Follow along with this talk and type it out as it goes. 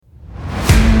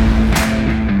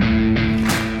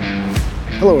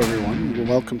Hello, everyone.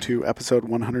 Welcome to episode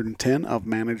 110 of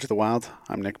Manage the Wild.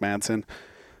 I'm Nick Madsen.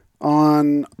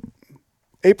 On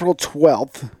April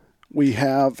 12th, we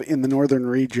have in the northern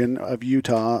region of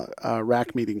Utah a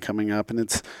RAC meeting coming up, and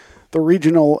it's the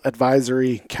Regional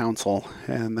Advisory Council,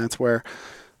 and that's where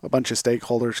a bunch of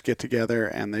stakeholders get together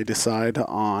and they decide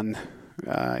on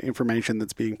information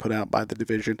that's being put out by the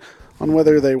division on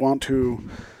whether they want to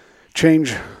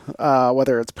change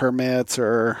whether it's permits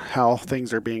or how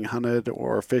things are being hunted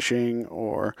or fishing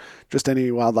or just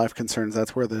any wildlife concerns.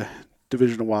 That's where the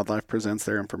Division of Wildlife presents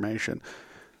their information.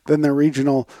 Then the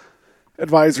Regional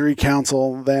Advisory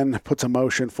Council then puts a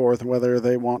motion forth whether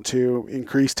they want to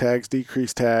increase tags,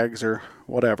 decrease tags, or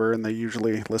whatever, and they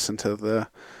usually listen to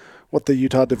what the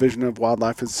Utah Division of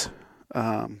Wildlife is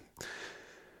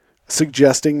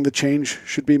suggesting the change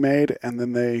should be made, and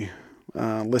then they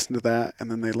listen to that,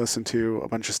 and then they listen to a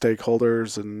bunch of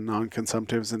stakeholders and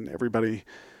non-consumptives and everybody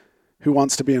who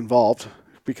wants to be involved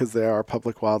because they are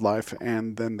public wildlife,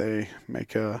 and then they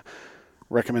make a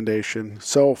recommendation.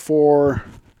 So for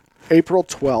April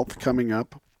 12th coming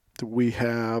up, we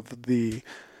have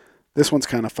this one's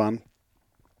kind of fun.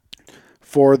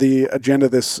 For the agenda,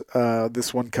 this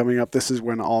one coming up, this is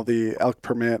when all the elk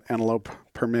permit, antelope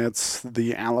permits,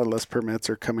 the antlerless permits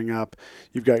are coming up.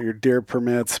 You've got your deer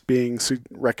permits being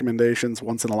recommendations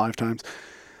once in a lifetimes.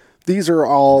 These are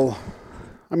all,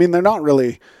 they're not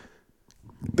really,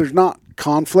 there's not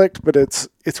conflict, but it's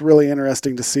really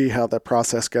interesting to see how that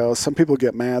process goes. Some people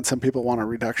get mad. Some people want a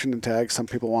reduction in tags. Some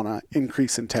people want an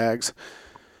increase in tags.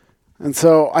 And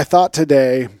so I thought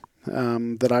today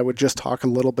that I would just talk a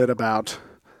little bit about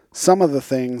some of the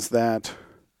things that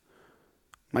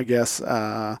I guess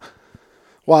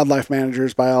wildlife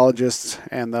managers, biologists,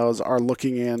 and those are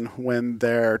looking in when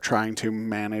they're trying to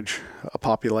manage a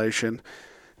population.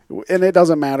 And it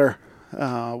doesn't matter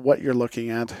what you're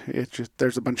looking at. It's just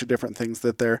there's a bunch of different things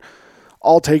that they're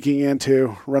all taking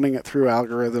into, running it through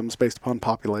algorithms based upon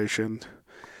population.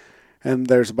 And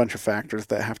there's a bunch of factors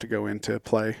that have to go into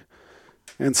play.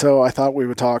 And so I thought we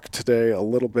would talk today a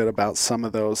little bit about some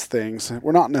of those things.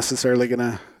 We're not necessarily going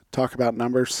to talk about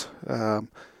numbers.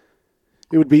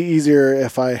 It would be easier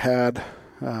if I had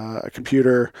a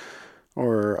computer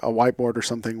or a whiteboard or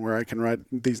something where I can write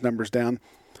these numbers down.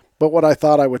 But what I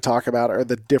thought I would talk about are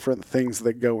the different things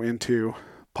that go into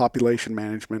population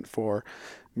management for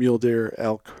mule deer,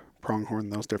 elk,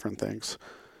 pronghorn, those different things.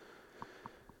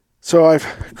 So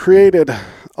I've created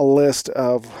a list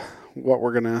of what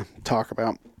we're going to talk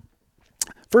about.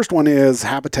 First one is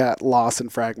habitat loss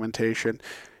and fragmentation.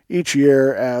 Each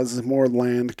year, as more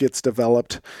land gets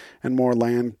developed and more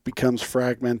land becomes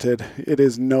fragmented, it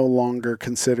is no longer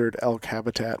considered elk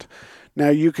habitat. Now,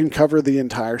 you can cover the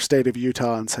entire state of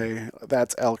Utah and say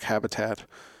that's elk habitat,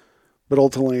 but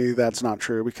ultimately that's not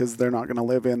true because they're not going to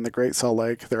live in the Great Salt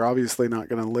Lake. They're obviously not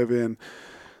going to live in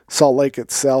Salt Lake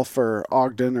itself or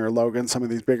Ogden or Logan, some of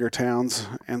these bigger towns,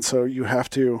 and so you have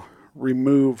to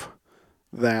remove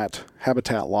that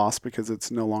habitat loss because it's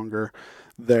no longer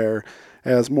there.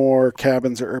 As more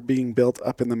cabins are being built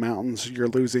up in the mountains, you're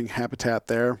losing habitat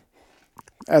there.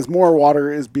 As more water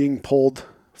is being pulled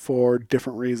for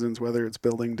different reasons, whether it's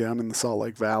building down in the Salt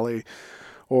Lake Valley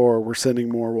or we're sending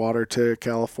more water to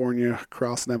California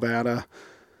across Nevada,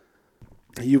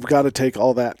 you've got to take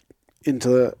all that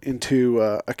into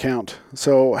account.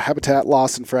 So habitat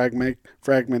loss and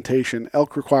fragmentation.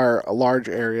 Elk require a large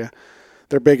area.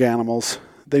 They're big animals.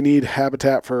 They need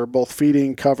habitat for both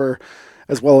feeding, cover,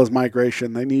 as well as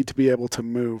migration. They need to be able to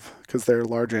move because they're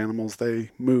large animals. They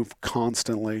move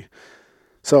constantly.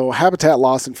 So habitat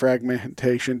loss and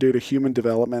fragmentation due to human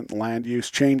development and land use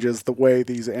changes the way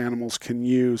these animals can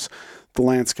use the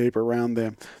landscape around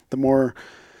them. The more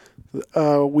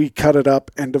we cut it up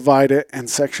and divide it and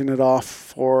section it off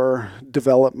for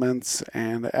developments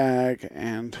and ag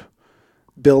and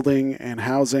building and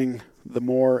housing, the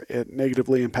more it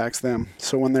negatively impacts them.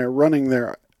 So when they're running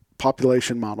their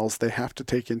population models, they have to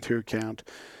take into account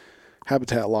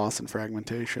habitat loss and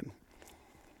fragmentation.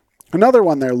 Another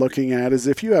one they're looking at is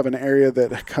if you have an area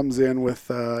that comes in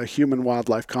with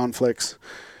human-wildlife conflicts.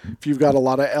 If you've got a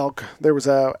lot of elk, there was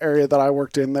an area that I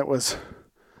worked in that was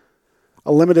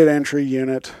a limited entry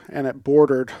unit, and it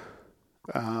bordered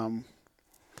some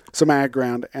ag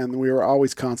ground, and we were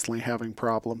always constantly having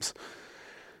problems.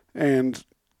 And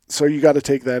so you got to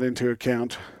take that into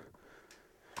account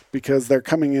because they're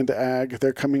coming into ag,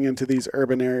 they're coming into these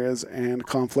urban areas, and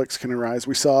conflicts can arise.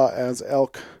 We saw as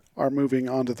elk are moving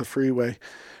onto the freeway.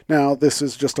 Now, this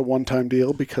is just a one-time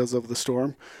deal because of the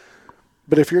storm,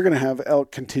 but if you're going to have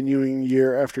elk continuing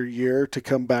year after year to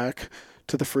come back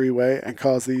to the freeway and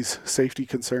cause these safety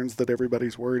concerns that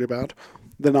everybody's worried about,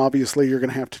 then obviously you're going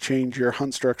to have to change your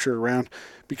hunt structure around,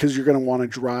 because you're going to want to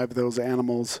drive those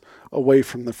animals away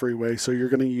from the freeway. So you're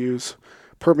going to use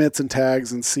permits and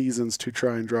tags and seasons to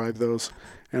try and drive those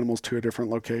animals to a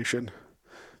different location.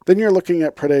 Then you're looking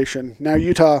at predation. Now,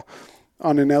 Utah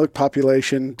on an elk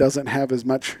population doesn't have as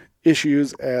much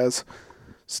issues as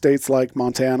states like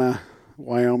Montana,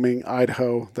 Wyoming,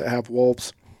 Idaho that have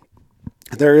wolves.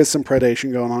 There is some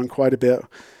predation going on quite a bit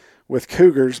with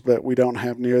cougars, but we don't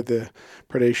have near the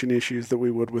predation issues that we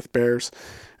would with bears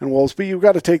and wolves. But you've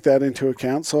got to take that into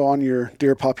account. So on your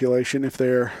deer population, if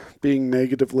they're being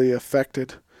negatively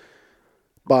affected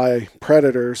by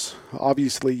predators,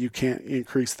 obviously you can't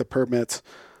increase the permits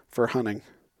for hunting.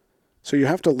 So you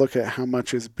have to look at how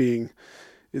much is being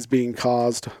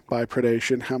caused by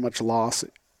predation, how much loss,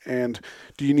 and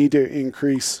do you need to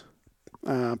increase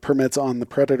permits on the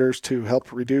predators to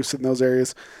help reduce in those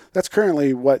areas. That's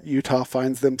currently what Utah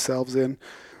finds themselves in.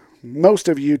 Most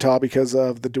of Utah, because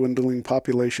of the dwindling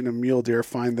population of mule deer,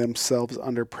 find themselves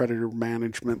under predator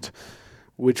management,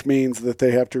 which means that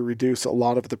they have to reduce a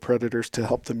lot of the predators to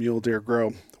help the mule deer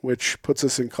grow, which puts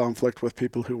us in conflict with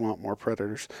people who want more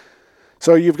predators.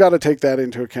 So you've got to take that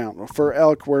into account. For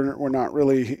elk, we're not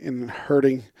really in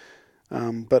herding,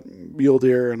 but mule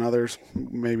deer and others,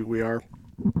 maybe we are.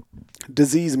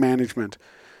 Disease management.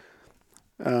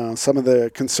 Some of the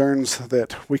concerns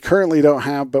that we currently don't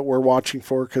have, but we're watching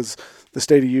for because the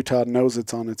state of Utah knows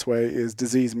it's on its way, is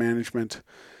disease management.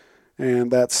 And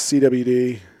that's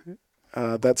CWD.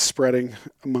 That's spreading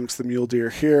amongst the mule deer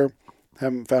here.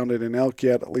 Haven't found it in elk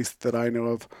yet, at least that I know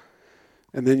of.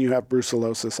 And then you have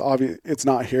brucellosis. It's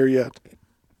not here yet.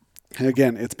 And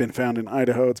again, it's been found in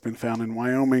Idaho. It's been found in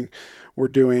Wyoming. We're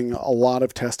doing a lot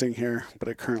of testing here, but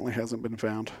it currently hasn't been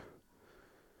found.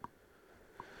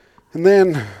 And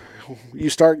then you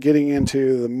start getting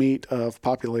into the meat of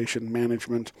population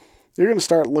management. You're going to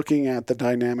start looking at the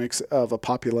dynamics of a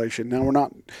population. Now,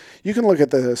 you can look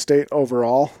at the state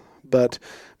overall, but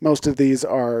most of these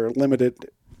are limited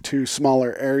to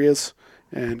smaller areas,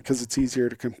 and because it's easier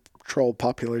to control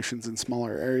populations in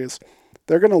smaller areas.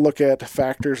 They're going to look at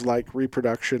factors like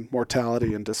reproduction,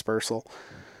 mortality, and dispersal.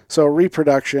 So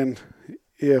reproduction,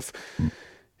 if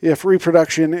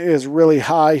reproduction is really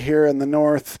high here in the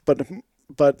north,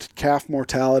 but calf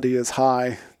mortality is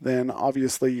high, then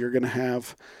obviously you're going to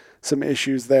have some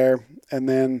issues there. And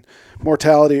then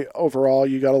mortality overall,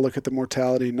 you got to look at the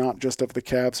mortality not just of the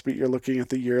calves, but you're looking at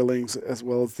the yearlings as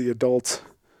well as the adults.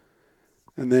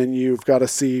 And then you've got to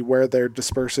see where they're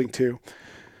dispersing to.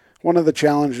 One of the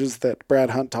challenges that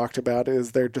Brad Hunt talked about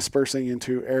is they're dispersing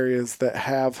into areas that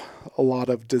have a lot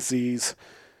of disease.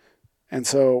 And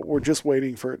so we're just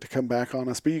waiting for it to come back on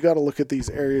us. But you got to look at these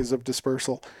areas of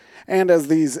dispersal. And as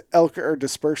these elk are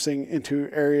dispersing into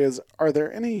areas, are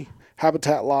there any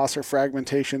habitat loss or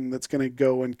fragmentation that's going to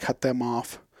go and cut them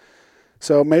off?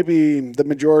 So maybe the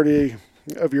majority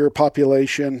of your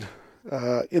population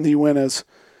in the Uintas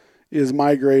is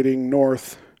migrating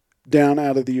north, down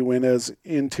out of the Uintas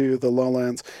into the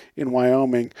lowlands in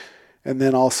Wyoming. And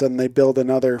then all of a sudden they build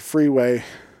another freeway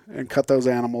and cut those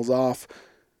animals off.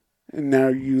 And now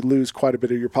you lose quite a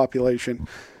bit of your population.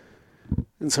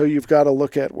 And so you've got to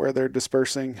look at where they're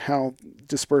dispersing, how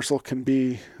dispersal can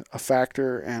be a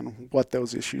factor, and what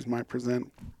those issues might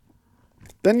present.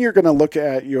 Then you're going to look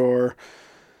at your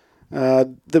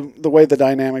the way the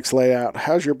dynamics lay out.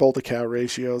 How's your bull to cow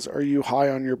ratios? Are you high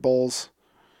on your bulls?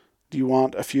 Do you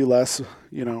want a few less?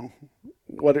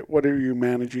 What are you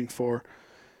managing for?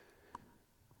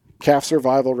 Calf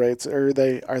survival rates, are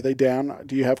they down?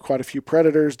 Do you have quite a few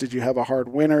predators? Did you have a hard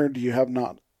winter? Do you have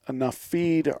not enough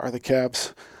feed? Are the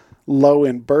calves low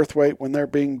in birth weight when they're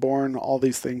being born? All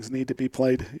these things need to be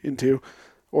played into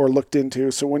or looked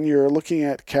into. So when you're looking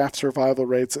at calf survival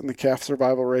rates and the calf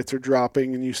survival rates are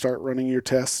dropping and you start running your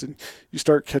tests and you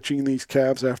start catching these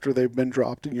calves after they've been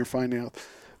dropped and you're finding out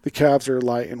the calves are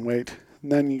light in weight,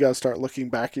 and then you got to start looking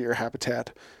back at your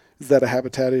habitat. Is that a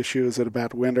habitat issue? Is it a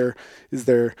bad winter? Is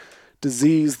there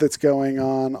disease that's going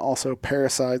on? Also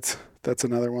parasites, that's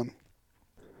another one.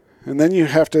 And then you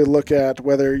have to look at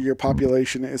whether your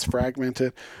population is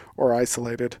fragmented or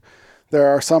isolated. There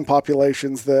are some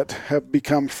populations that have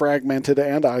become fragmented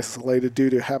and isolated due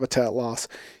to habitat loss.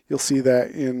 You'll see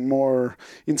that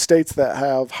in states that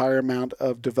have higher amount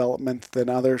of development than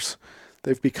others.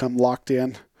 They've become locked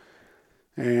in,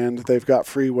 and they've got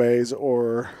freeways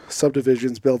or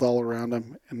subdivisions built all around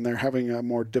them, and they're having a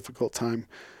more difficult time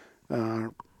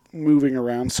moving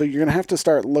around. So you're going to have to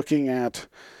start looking at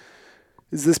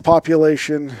is this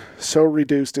population so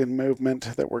reduced in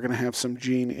movement that we're going to have some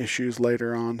gene issues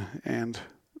later on, and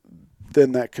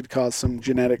then that could cause some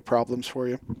genetic problems for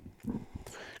you.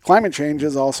 Climate change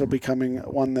is also becoming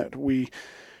one that we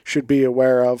should be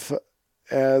aware of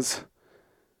as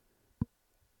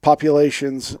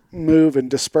populations move and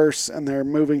disperse, and they're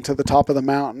moving to the top of the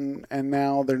mountain, and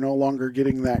now they're no longer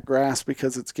getting that grass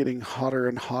because it's getting hotter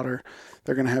and hotter.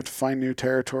 They're going to have to find new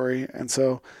territory, and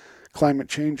so climate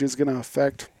change is going to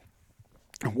affect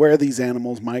where these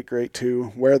animals migrate to,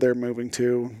 where they're moving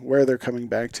to, where they're coming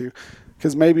back to.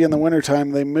 Because maybe in the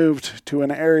wintertime they moved to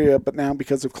an area, but now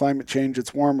because of climate change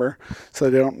it's warmer, so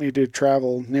they don't need to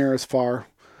travel near as far.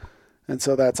 And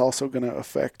so that's also going to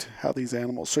affect how these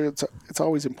animals. So it's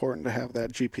always important to have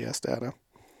that GPS data.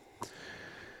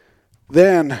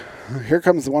 Then here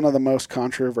comes one of the most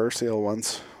controversial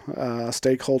ones,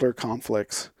 stakeholder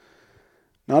conflicts.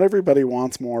 Not everybody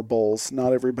wants more bulls.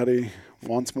 Not everybody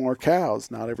wants more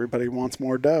cows. Not everybody wants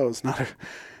more does.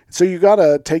 So you got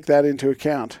to take that into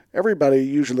account. Everybody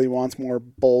usually wants more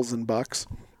bulls and bucks.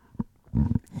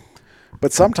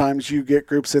 But sometimes you get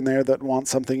groups in there that want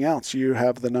something else. You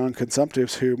have the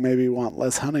non-consumptives who maybe want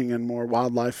less hunting and more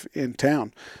wildlife in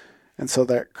town. And so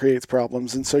that creates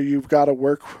problems. And so you've got to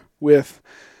work with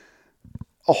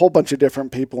a whole bunch of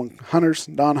different people, hunters,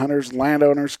 non-hunters,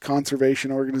 landowners,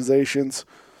 conservation organizations.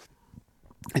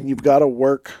 And you've got to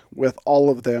work with all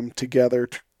of them together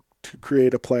to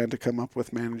create a plan to come up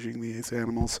with managing these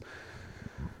animals.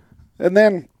 And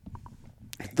then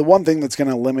the one thing that's going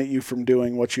to limit you from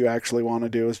doing what you actually want to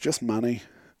do is just money.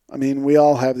 I mean, we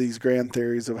all have these grand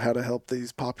theories of how to help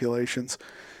these populations.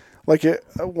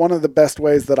 One of the best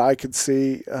ways that I could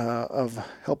see of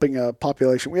helping a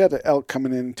population, we had an elk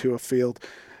coming into a field,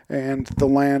 and the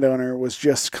landowner was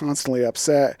just constantly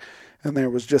upset, and there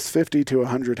was just 50 to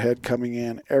 100 head coming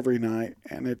in every night,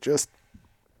 and it just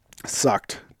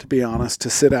sucked, to be honest, to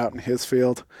sit out in his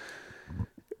field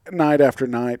night after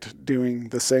night doing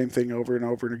the same thing over and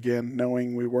over again,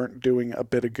 knowing we weren't doing a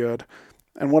bit of good.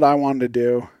 And what I wanted to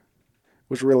do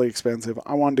was really expensive.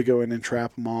 I wanted to go in and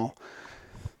trap them all.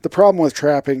 The problem with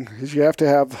trapping is you have to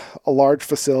have a large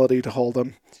facility to hold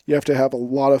them. You have to have a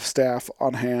lot of staff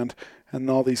on hand, and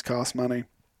all these cost money.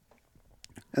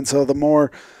 And so the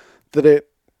more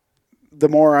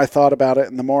I thought about it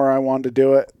and the more I wanted to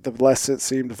do it, the less it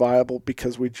seemed viable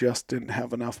because we just didn't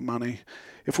have enough money.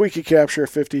 If we could capture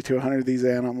 50 to 100 of these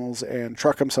animals and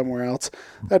truck them somewhere else,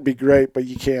 that'd be great, but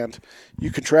you can't.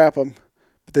 You can trap them,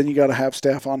 but then you got to have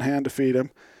staff on hand to feed them.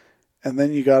 And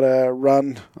then you got to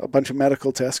run a bunch of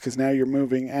medical tests because now you're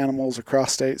moving animals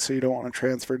across states, so you don't want to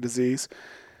transfer disease.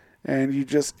 And it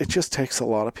just takes a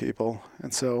lot of people.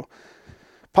 And so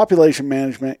population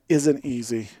management isn't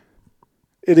easy.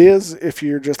 It is if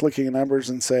you're just looking at numbers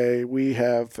and say we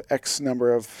have X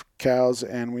number of cows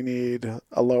and we need to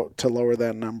lower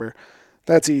that number.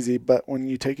 That's easy, but when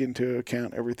you take into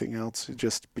account everything else, it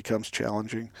just becomes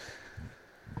challenging.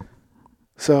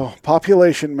 So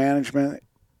population management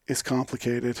is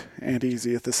complicated and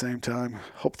easy at the same time.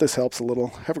 Hope this helps a little.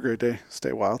 Have a great day.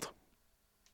 Stay wild.